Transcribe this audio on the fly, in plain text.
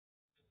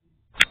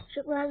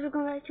So guys, we're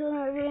going back to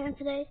another video, and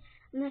today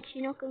I'm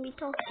actually not going to be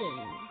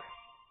talking.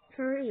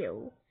 For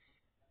real.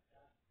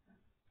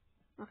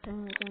 Okay,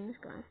 I'm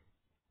just going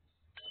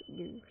to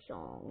do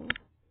song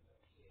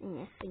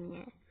in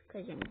FNF,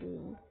 because I'm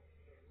doing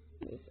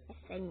this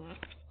FNF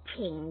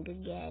thing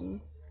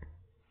again.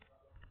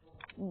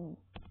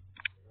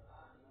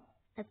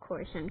 Of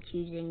course I'm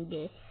choosing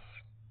this.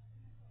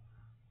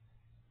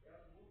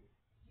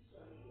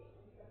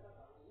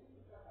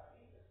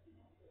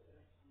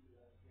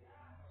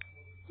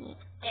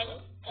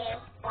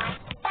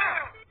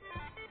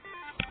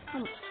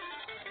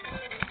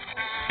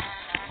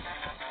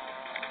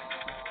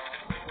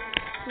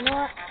 You know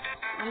what?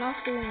 I'm not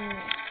doing it.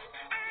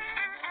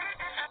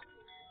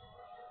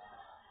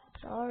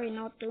 Sorry,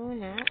 not doing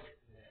that.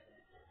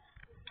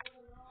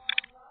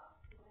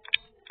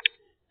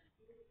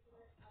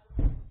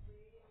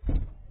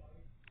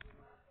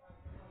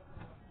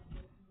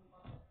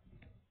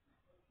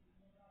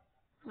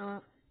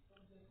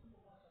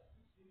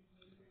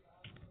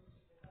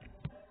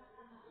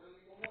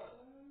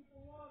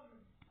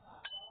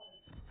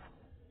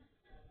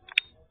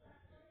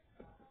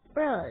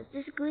 Bro, is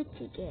this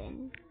glitch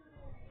again?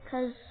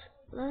 Cause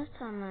last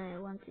time I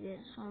went to get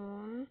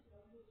someone,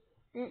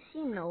 didn't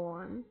see no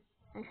one.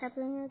 It's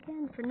happening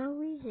again for no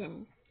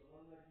reason.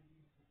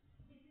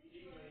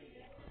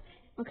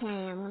 Okay,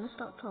 I'm gonna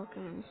stop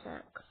talking in a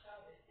sec.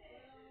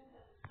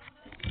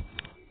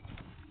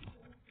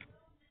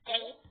 3,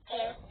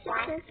 2,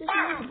 1, success is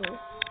visible.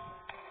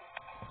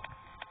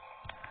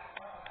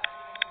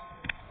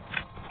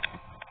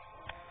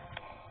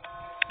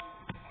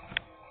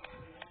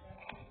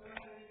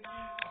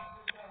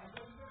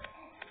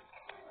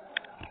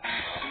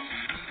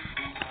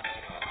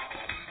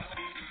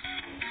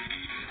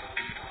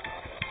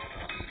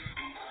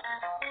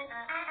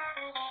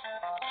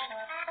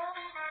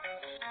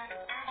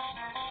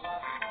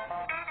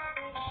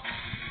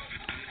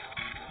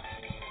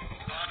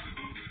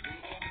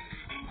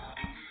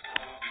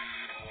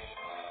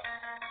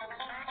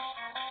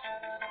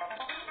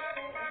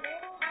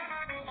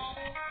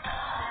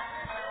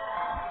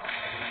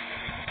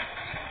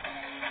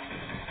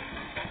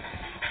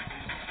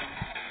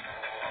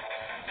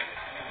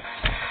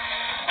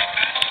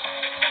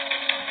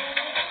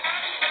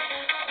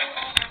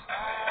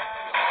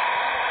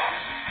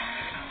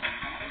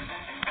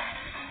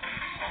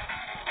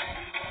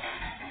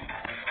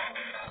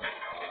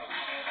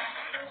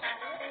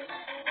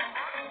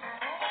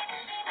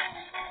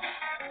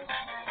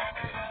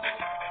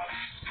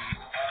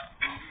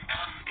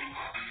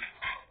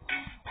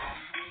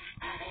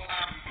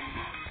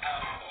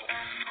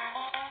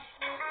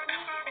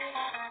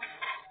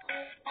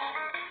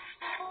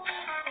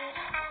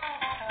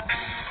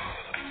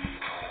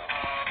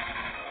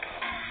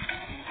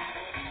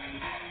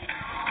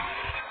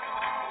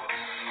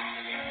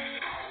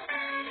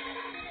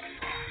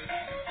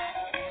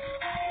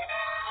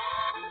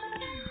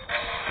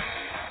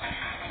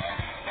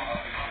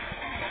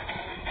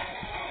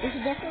 You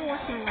should definitely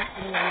watch my last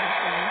video on this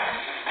one.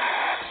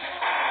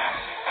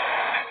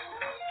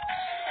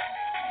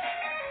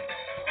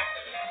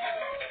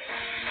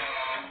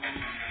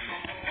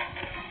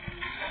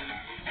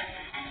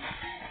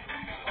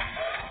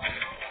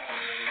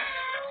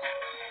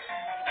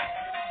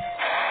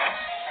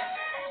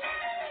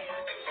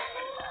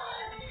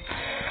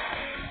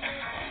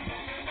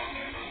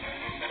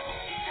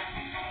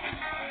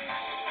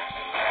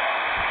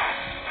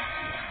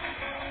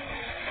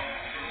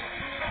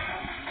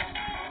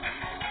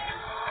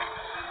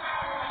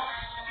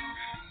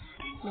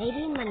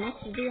 Maybe in my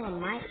next video I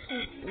might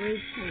reach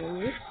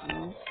reviews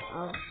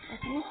of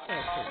FNF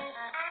characters.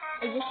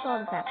 I just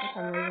thought of that for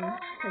some reason,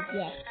 because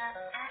yes,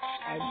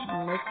 I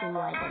have no clue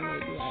why, but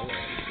maybe I will.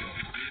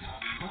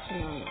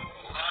 Actually, no, no.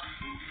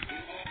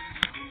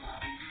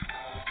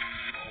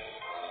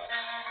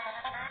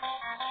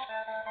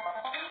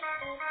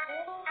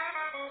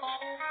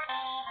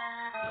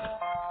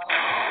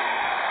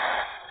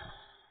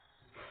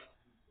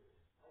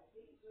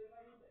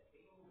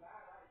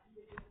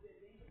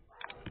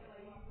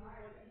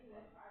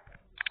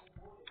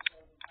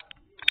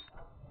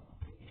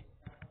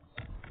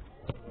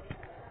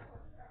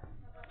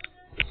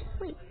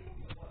 Wait,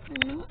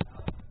 no.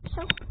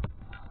 So,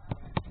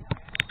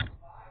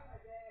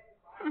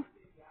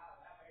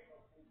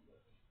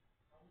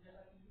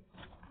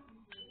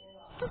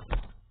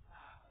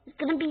 it's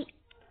gonna be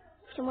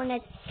someone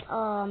that's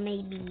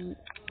maybe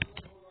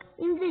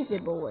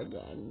invisible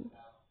again.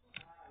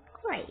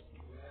 Great.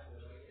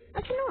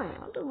 That's annoying.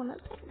 I'll do one of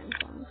the Batman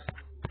songs.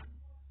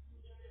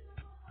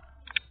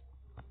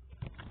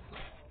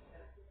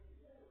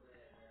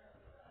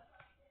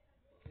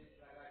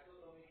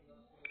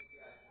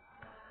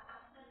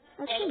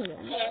 Let's sing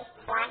again. No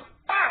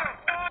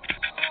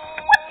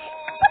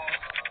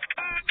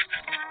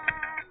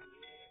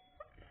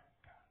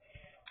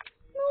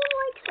one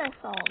likes that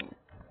song.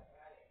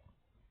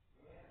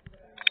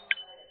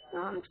 No,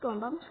 I'm just going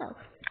by myself.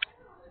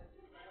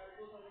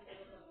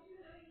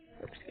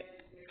 Oops, skip.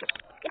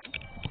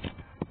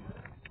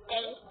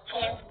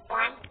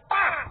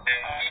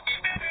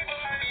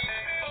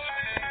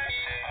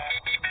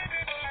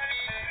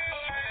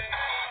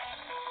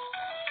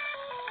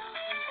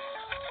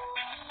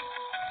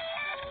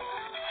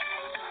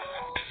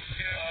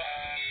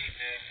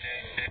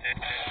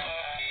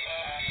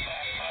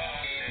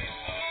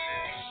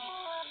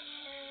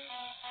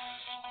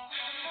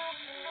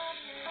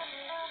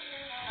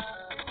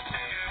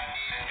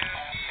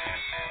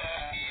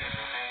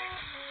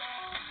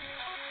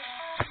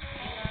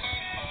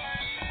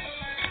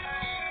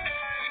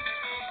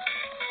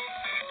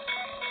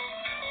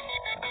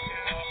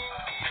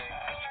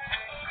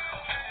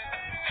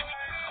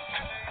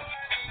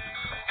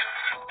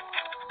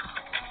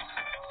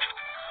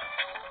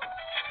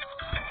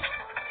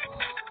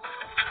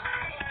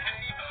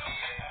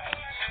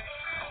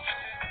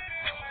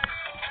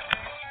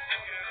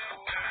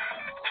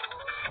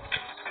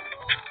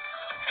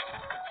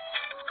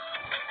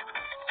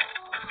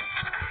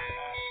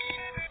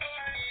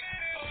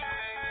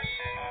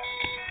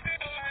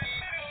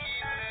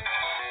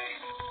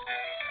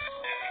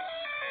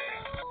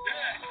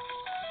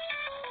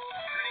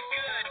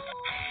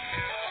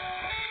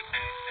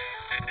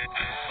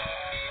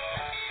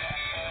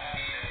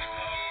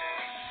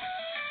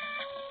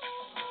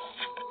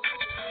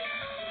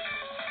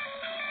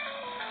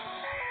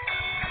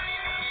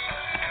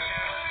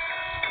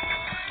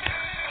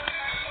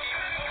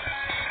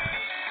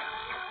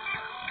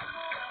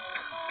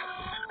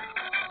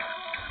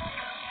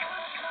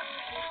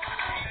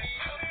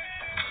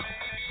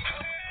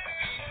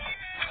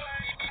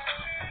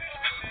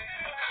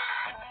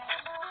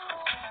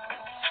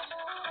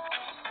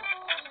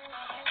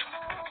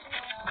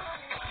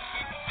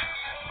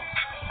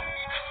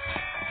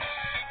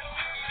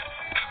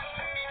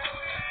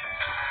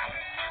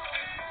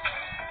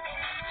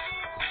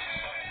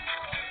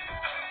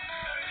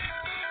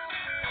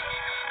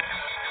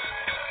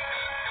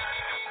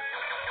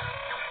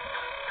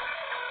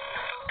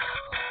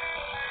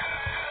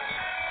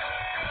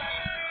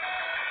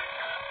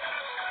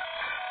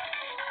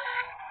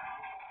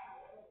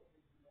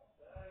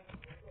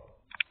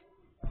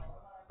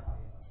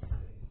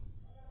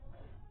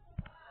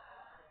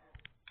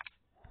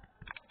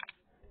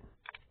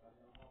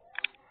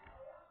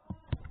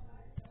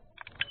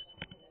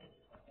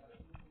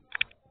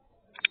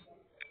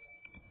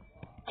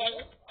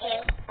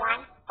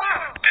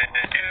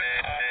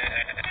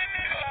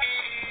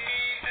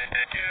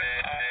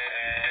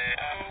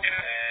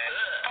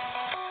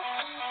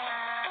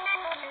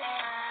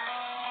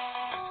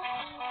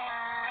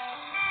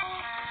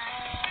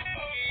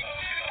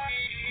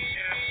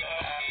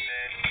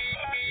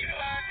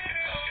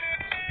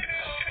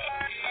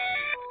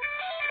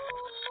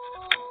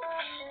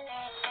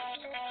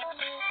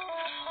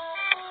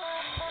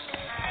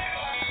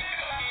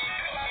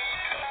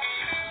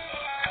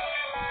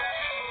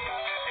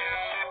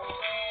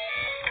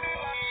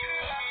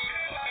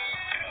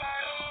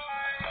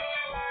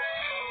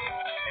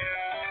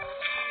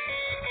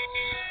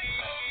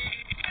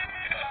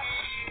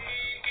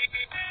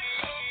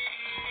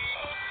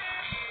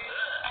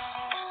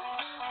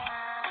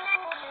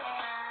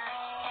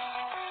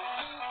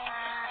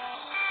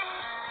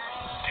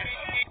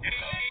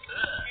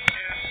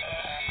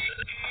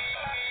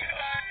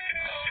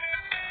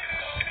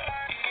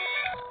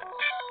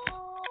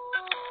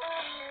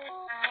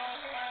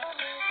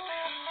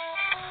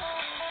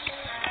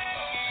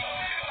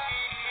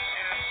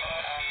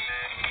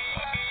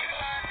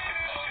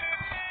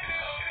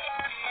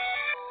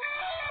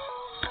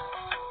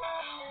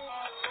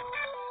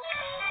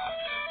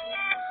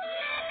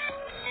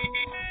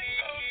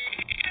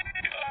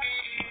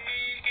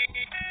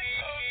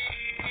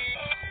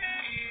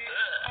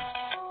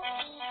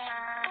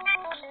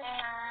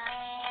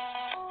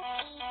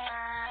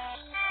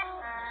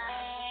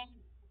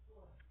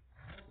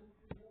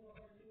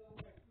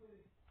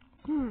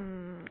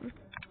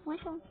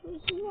 Which one should we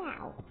do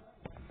now?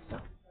 So,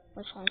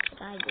 which one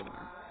should I do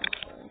now?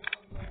 Actually?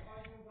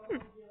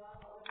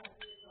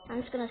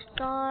 I'm just gonna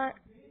start.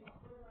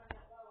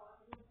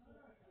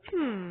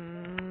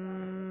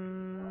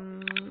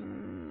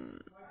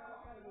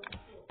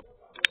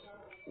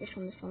 This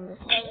one.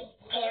 3,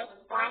 2,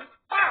 1,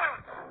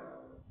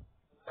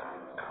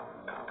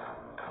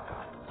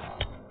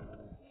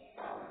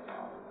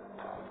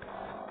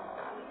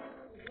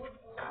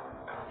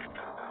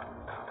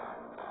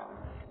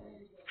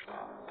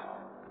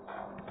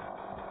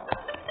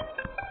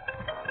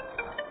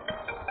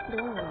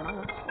 doing the Among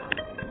Us one.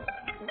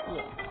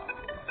 Yeah.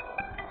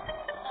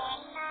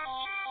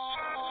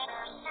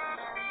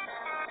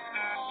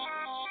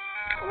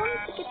 I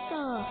wanted to get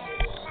the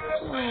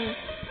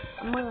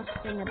Among Us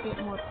thing a bit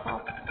more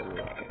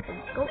popular.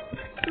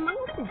 Among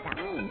Us is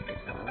dying for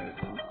some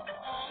reason.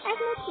 I have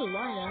no clue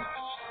why though.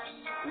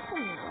 I'm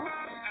kind of lost.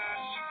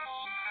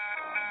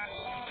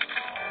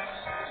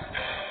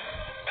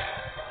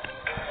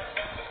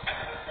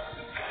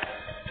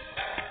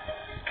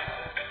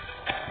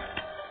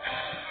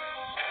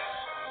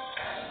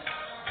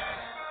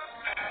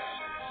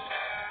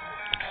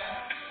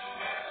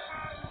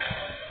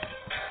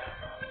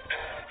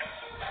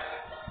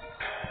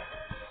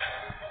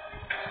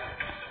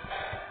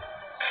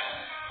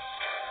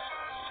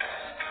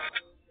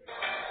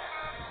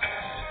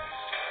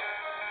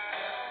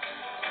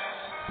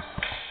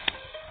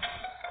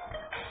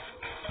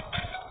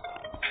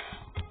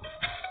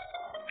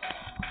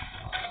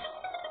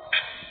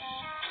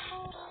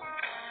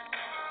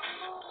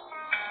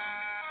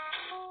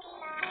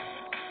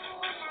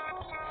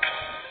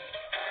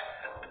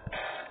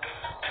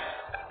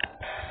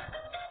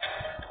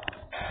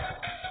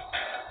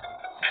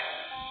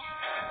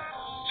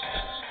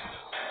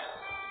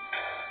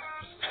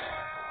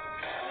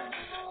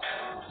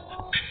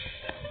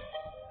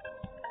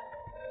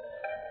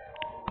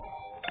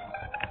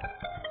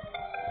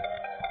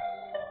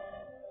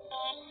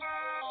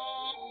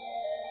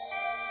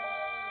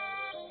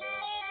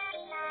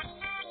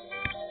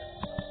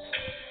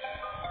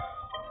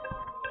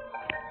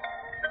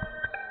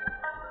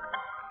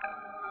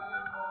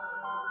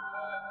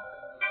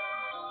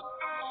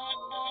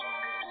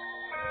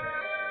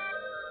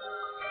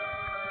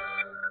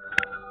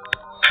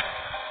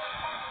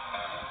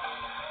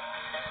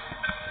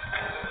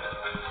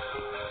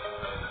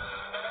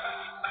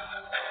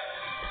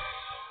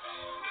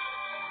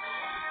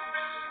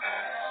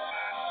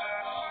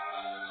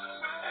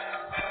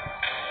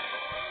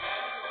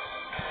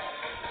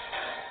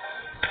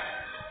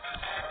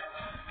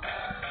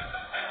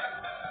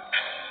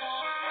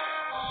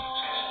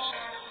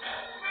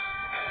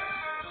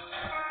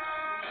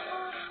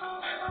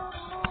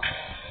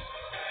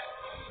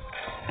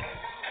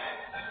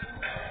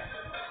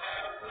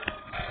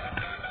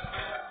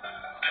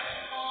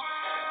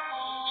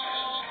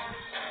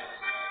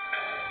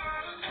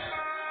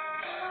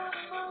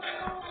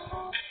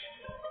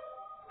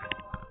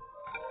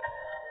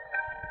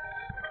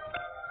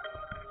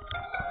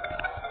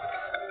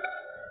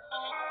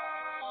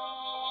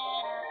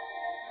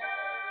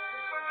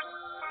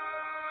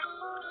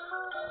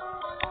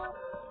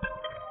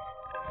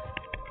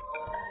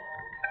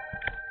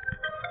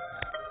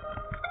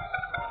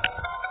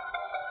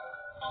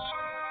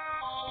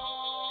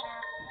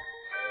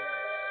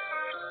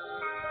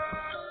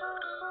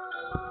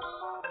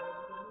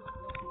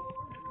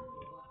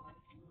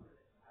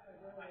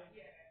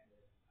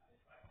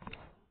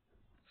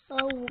 So,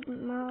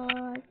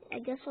 I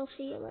guess I'll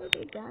see you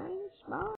later, guys. Bye.